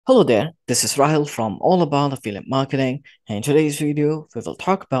Hello there, this is Rahil from All About Affiliate Marketing, and in today's video, we will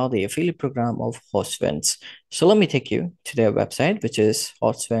talk about the affiliate program of Hostwinds. So let me take you to their website, which is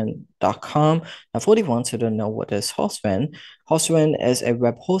hostwind.com. Now, for the ones who don't know what is Hostwind, Hostwind is a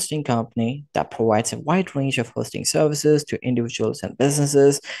web hosting company that provides a wide range of hosting services to individuals and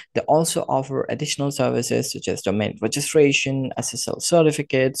businesses. They also offer additional services such as domain registration, SSL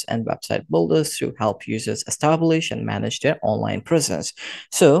certificates, and website builders to help users establish and manage their online presence.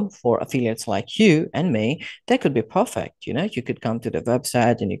 So for affiliates like you and me, that could be perfect. You could come to the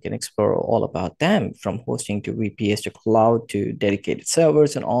website and you can explore all about them, from hosting to VPS to cloud to dedicated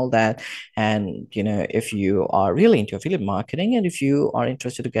servers and all that. And if you are really into affiliate marketing and if you are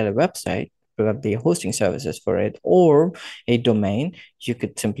interested to get a website, probably hosting services for it or a domain, you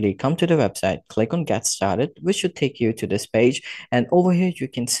could simply come to the website, click on Get Started, which should take you to this page. And over here, you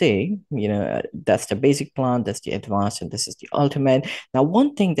can see, that's the basic plan, that's the advanced, and this is the ultimate. Now,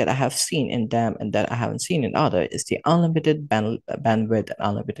 one thing that I have seen in them and that I haven't seen in other is the unlimited bandwidth and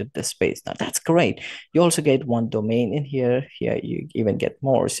unlimited disk space. Now, that's great. You also get one domain in here. Here, you even get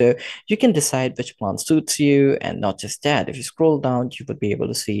more. So you can decide which plan suits you. And not just that, if you scroll down, you would be able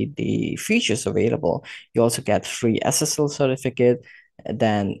to see the features available. You also get free SSL certificate,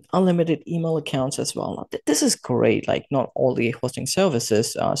 then unlimited email accounts as well. Now, this is great. Like, not all the hosting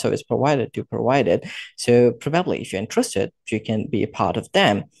service provider to provide it. So probably if you're interested, you can be a part of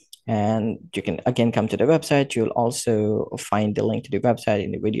them. And you can again come to the website. You'll also find the link to the website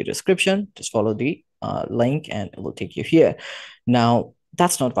in the video description. Just follow the link and it will take you here. Now,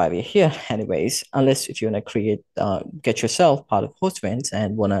 that's not why we're here anyways, unless if you want to get yourself part of Hostwinds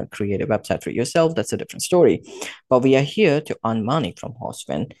and want to create a website for yourself, that's a different story. But we are here to earn money from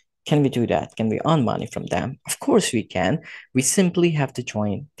Hostwind. Can we do that? Can we earn money from them? Of course we can. We simply have to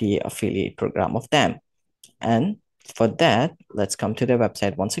join the affiliate program of them. And for that, let's come to the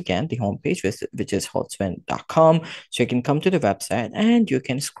website once again, the homepage, which is hostwind.com. So you can come to the website and you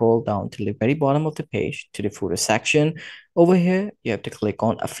can scroll down to the very bottom of the page to the footer section. Over here, you have to click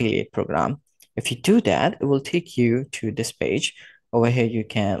on affiliate program. If you do that, it will take you to this page. Over here, you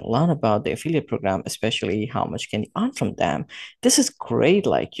can learn about the affiliate program, especially how much can you earn from them. This is great.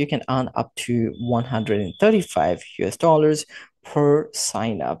 Like, you can earn up to 135 US dollars per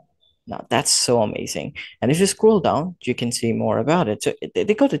sign up. Now, that's so amazing. And if you scroll down, you can see more about it. So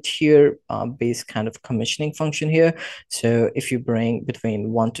they got a tier based kind of commissioning function here. So if you bring between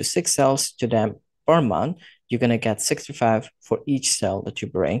 1 to 6 cells to them per month, you're going to get 65 for each cell that you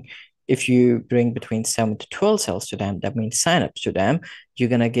bring. If you bring between 7 to 12 cells to them, that means signups to them, you're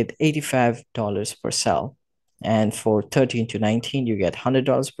going to get $85 per cell. And for 13 to 19, you get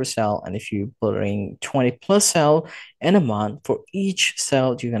 $100 per cell. And if you bring 20 plus cell in a month, for each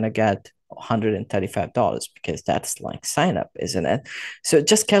cell, you're going to get $135 because that's like sign up, isn't it? So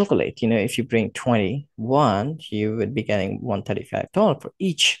just calculate, if you bring 21, you would be getting $135 for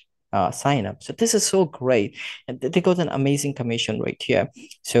each sign up. So this is so great. And they got an amazing commission rate here.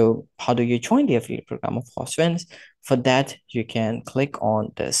 So how do you join the affiliate program of Hostwinds? For that, you can click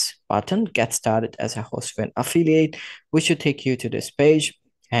on this button, Get Started as a Hostwind Affiliate, which will take you to this page,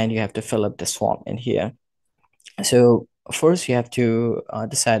 and you have to fill up this form in here. So first, you have to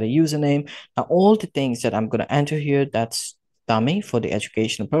decide a username. Now, all the things that I'm going to enter here, that's dummy for the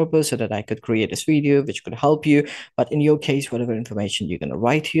educational purpose so that I could create this video, which could help you. But in your case, whatever information you're going to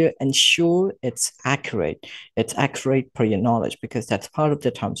write here, ensure it's accurate. It's accurate per your knowledge because that's part of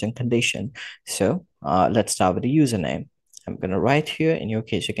the terms and condition. So let's start with the username. I'm going to write here. In your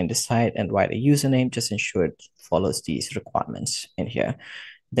case, you can decide and write a username. Just ensure it follows these requirements in here.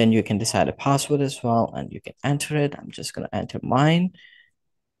 Then you can decide a password as well, and you can enter it. I'm just going to enter mine.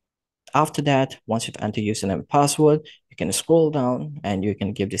 After that, once you've entered username and password, you can scroll down and you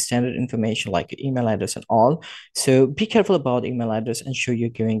can give the standard information like your email address and all. So be careful about email address. Ensure you're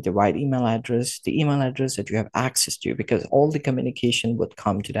giving the right email address, the email address that you have access to, because all the communication would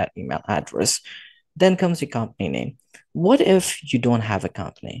come to that email address. Then comes the company name. What if you don't have a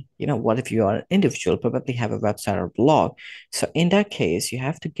company? What if you are an individual, probably have a website or blog? So in that case, you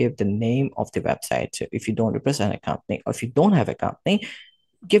have to give the name of the website. So if you don't represent a company or if you don't have a company,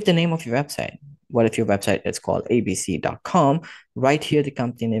 give the name of your website. What if your website is called abc.com? Right here, the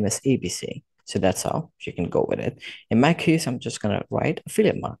company name is ABC. So that's how you can go with it. In my case, I'm just going to write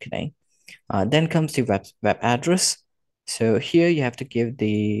affiliate marketing. Then comes the web address. So here you have to give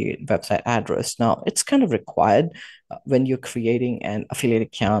the website address. Now, it's kind of required when you're creating an affiliate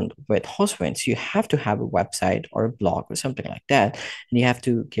account with Hostwinds. You have to have a website or a blog or something like that. And you have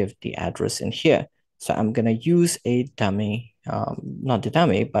to give the address in here. So I'm going to use a dummy, not the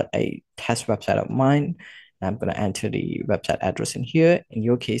dummy, but a test website of mine. I'm going to enter the website address in here. In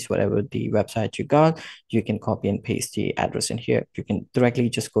your case, whatever the website you got, you can copy and paste the address in here. You can directly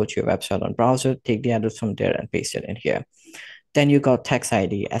just go to your website on browser, take the address from there and paste it in here. Then you got tax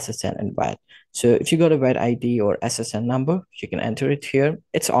ID, SSN, and VAT. So if you got a VAT ID or SSN number, you can enter it here.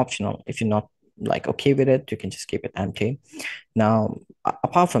 It's optional. If you're not like okay with it, you can just keep it empty. Now,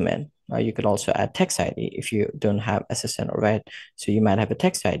 apart from it, you could also add text ID if you don't have SSN or VAT. So you might have a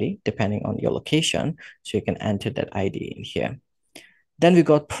text ID depending on your location. So you can enter that ID in here. Then we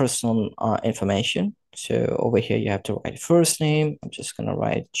got personal information. So over here, you have to write first name. I'm just going to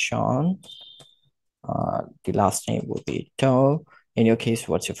write Sean. The last name will be Doe. In your case,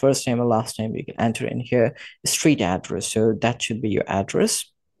 what's your first name and last name? You can enter in here. Street address. So that should be your address.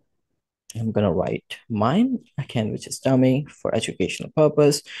 I'm going to write mine again, which is dummy for educational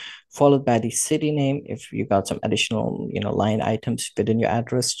purpose, followed by the city name. If you got some additional, line items within your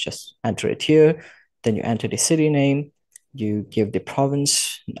address, just enter it here. Then you enter the city name. You give the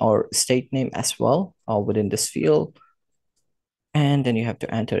province or state name as well within this field. And then you have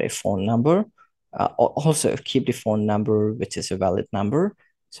to enter a phone number. Also keep the phone number, which is a valid number.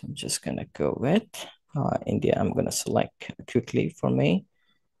 So I'm just going to go with India. I'm going to select quickly for me.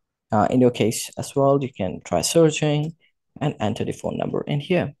 In your case as well, you can try searching and enter the phone number in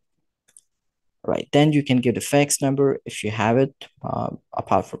here. Right, then you can give the fax number if you have it.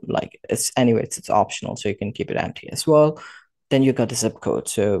 Apart from it's optional, so you can keep it empty as well. Then you got the zip code.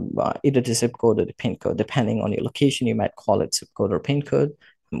 So either the zip code or the pin code, depending on your location, you might call it zip code or pin code.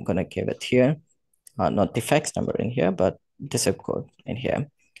 I'm gonna give it here, not the fax number in here, but the zip code in here.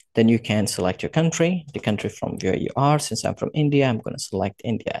 Then you can select your country, the country from where you are. Since I'm from India, I'm going to select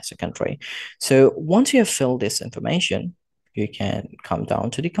India as a country. So once you have filled this information, you can come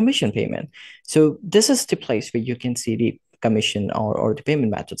down to the commission payment. So this is the place where you can see the commission or the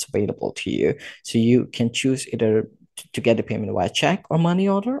payment methods available to you. So you can choose either to get the payment via check or money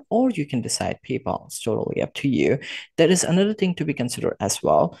order, or you can decide PayPal. It's totally up to you. There is another thing to be considered as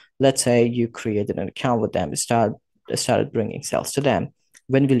well. Let's say you created an account with them, started bringing sales to them.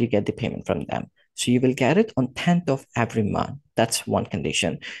 When will you get the payment from them? So you will get it on 10th of every month. That's one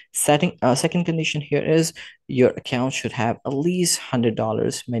condition. Second condition here is your account should have at least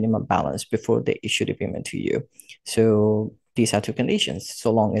 $100 minimum balance before they issue the payment to you. So these are two conditions.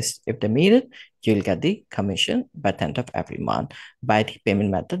 So long as if they meet it, you'll get the commission by 10th of every month by the payment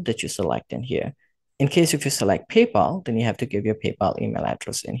method that you select in here. In case if you select PayPal, then you have to give your PayPal email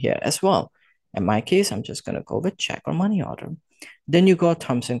address in here as well. In my case, I'm just going to go with check or money order. Then you got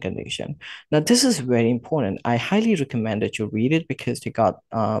terms and condition. Now, this is very important. I highly recommend that you read it because they got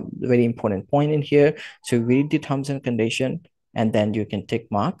very important point in here. So read the terms and condition, and then you can tick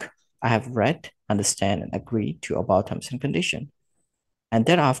mark. I have read, understand, and agree to about terms and condition. And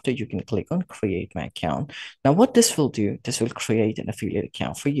thereafter, you can click on create my account. Now, what this will do, this will create an affiliate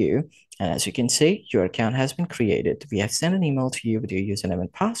account for you. And as you can see, your account has been created. We have sent an email to you with your username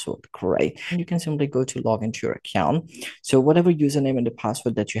and password. Great. And you can simply go to log into your account. So whatever username and the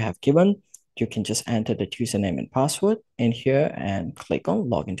password that you have given, you can just enter that username and password in here and click on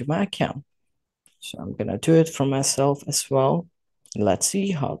log into my account. So I'm going to do it for myself as well. Let's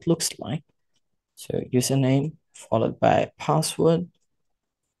see how it looks like. So username followed by password.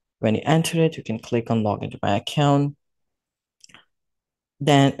 When you enter it, you can click on log into my account.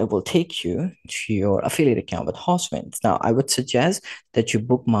 Then it will take you to your affiliate account with Hostwinds. Now, I would suggest that you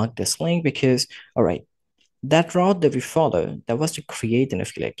bookmark this link because, all right, that route that we follow, that was to create an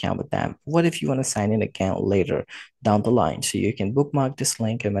affiliate account with them. What if you want to sign in again later down the line? So you can bookmark this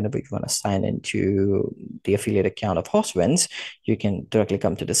link, and whenever you want to sign into the affiliate account of Hostwinds, you can directly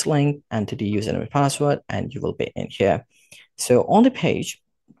come to this link, enter the username and password, and you will be in here. So on the page,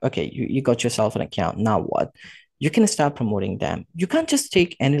 okay, you got yourself an account. Now what? You can start promoting them. You can't just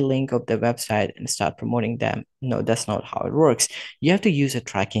take any link of the website and start promoting them. No, that's not how it works. You have to use a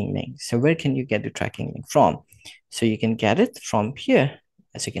tracking link. So where can you get the tracking link from? So you can get it from here,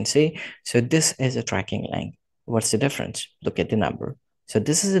 as you can see. So this is a tracking link. What's the difference? Look at the number. So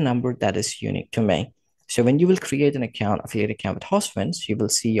this is a number that is unique to me. So when you will create an account, affiliate account with Hostwinds, you will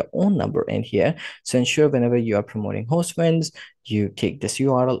see your own number in here. So ensure whenever you are promoting Hostwinds, you take this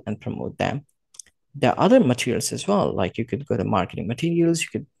URL and promote them. There are other materials as well, like you could go to marketing materials, you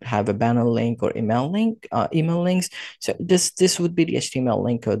could have a banner link or email links. So this would be the HTML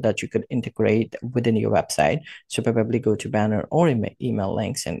link code that you could integrate within your website. So probably go to banner or email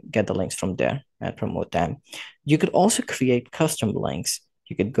links and get the links from there and promote them. You could also create custom links.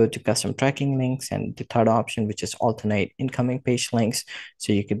 You could go to custom tracking links, and the third option, which is alternate incoming page links.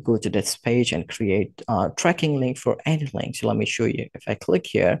 So you could go to this page and create a tracking link for any link. So let me show you. If I click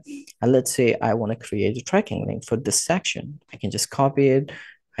here, and let's say I want to create a tracking link for this section, I can just copy it.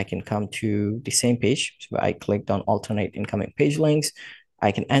 I can come to the same page. So I clicked on alternate incoming page links.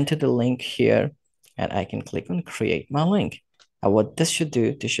 I can enter the link here, and I can click on create my link. And what this should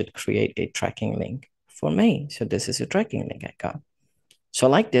do, this should create a tracking link for me. So this is a tracking link I got. So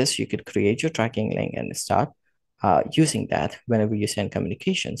like this, you could create your tracking link and start using that whenever you send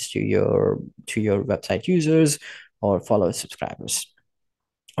communications to your website users or follower subscribers.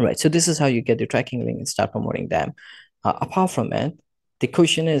 All right, so this is how you get the tracking link and start promoting them. Apart from it, the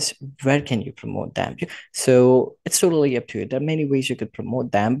question is, where can you promote them? So it's totally up to you. There are many ways you could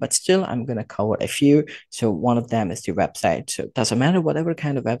promote them, but still I'm going to cover a few. So one of them is the website. So it doesn't matter whatever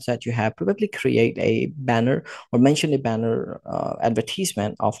kind of website you have, probably create a banner or mention a banner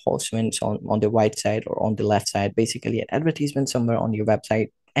advertisement of Hostwinds on the right side or on the left side, basically an advertisement somewhere on your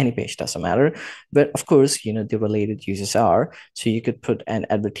website. Any page doesn't matter, but of course, the related uses are. So you could put an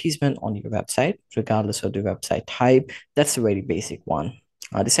advertisement on your website regardless of the website type. That's a very basic one.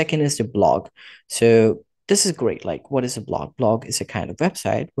 The second is the blog. So this is great. Like, what is a blog? Blog is a kind of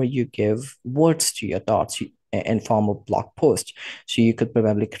website where you give words to your thoughts in form of blog post. So you could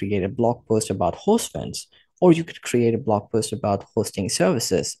probably create a blog post about Hostwinds, or you could create a blog post about hosting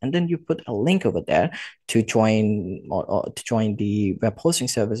services, and then you put a link over there to join or to join the web hosting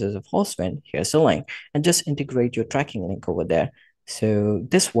services of Hostwind. Here's a link, and just integrate your tracking link over there. So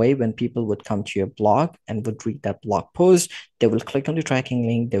this way, when people would come to your blog and would read that blog post, they will click on the tracking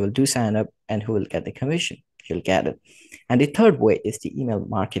link, they will do sign up, and who will get the commission? You'll get it. And the third way is the email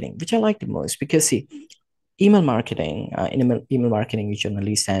marketing, which I like the most because see, email marketing, you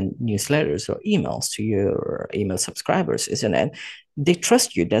generally send newsletters or emails to your email subscribers, isn't it? They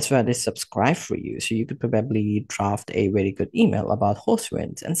trust you. That's why they subscribe for you. So you could probably draft a very good email about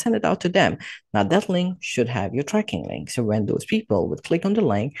Hostwinds and send it out to them. Now that link should have your tracking link. So when those people would click on the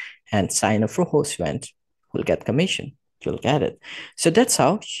link and sign up for Hostwinds, will get commission. You'll get it. So that's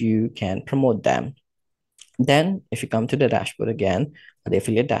how you can promote them. Then if you come to the dashboard again, the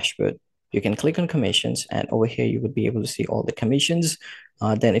affiliate dashboard, you can click on commissions, and over here you would be able to see all the commissions.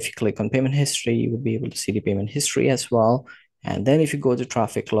 Then if you click on payment history, you would be able to see the payment history as well. And then if you go to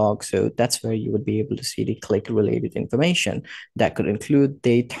traffic log, so that's where you would be able to see the click related information that could include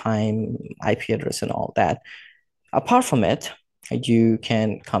date, time, IP address, and all that. Apart from it, you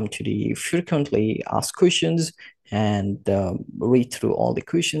can come to the frequently asked questions and read through all the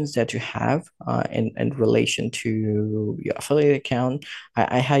questions that you have in relation to your affiliate account.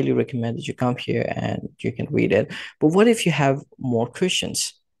 I highly recommend that you come here and you can read it. But what if you have more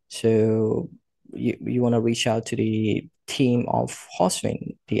questions? So you want to reach out to the team of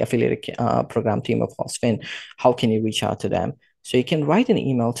Hostwin, the affiliate program team of Hostwin. How can you reach out to them? So you can write an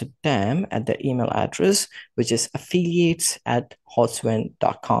email to them at their email address, which is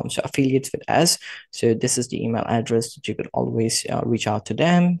affiliates@hostwin.com. So affiliates with S. So this is the email address that you could always reach out to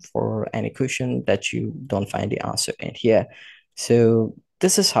them for any question that you don't find the answer in here. So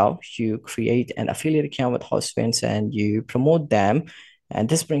this is how you create an affiliate account with Hostwinds and you promote them. And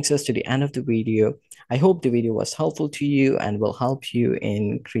this brings us to the end of the video. I hope the video was helpful to you and will help you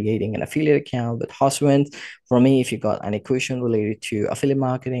in creating an affiliate account with Hostwinds. For me, if you got any question related to affiliate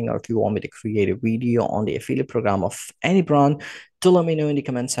marketing, or if you want me to create a video on the affiliate program of any brand, do let me know in the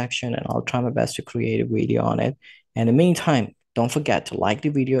comment section and I'll try my best to create a video on it. And in the meantime, don't forget to like the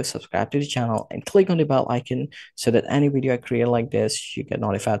video, subscribe to the channel, and click on the bell icon so that any video I create like this, you get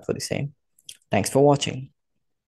notified for the same. Thanks for watching.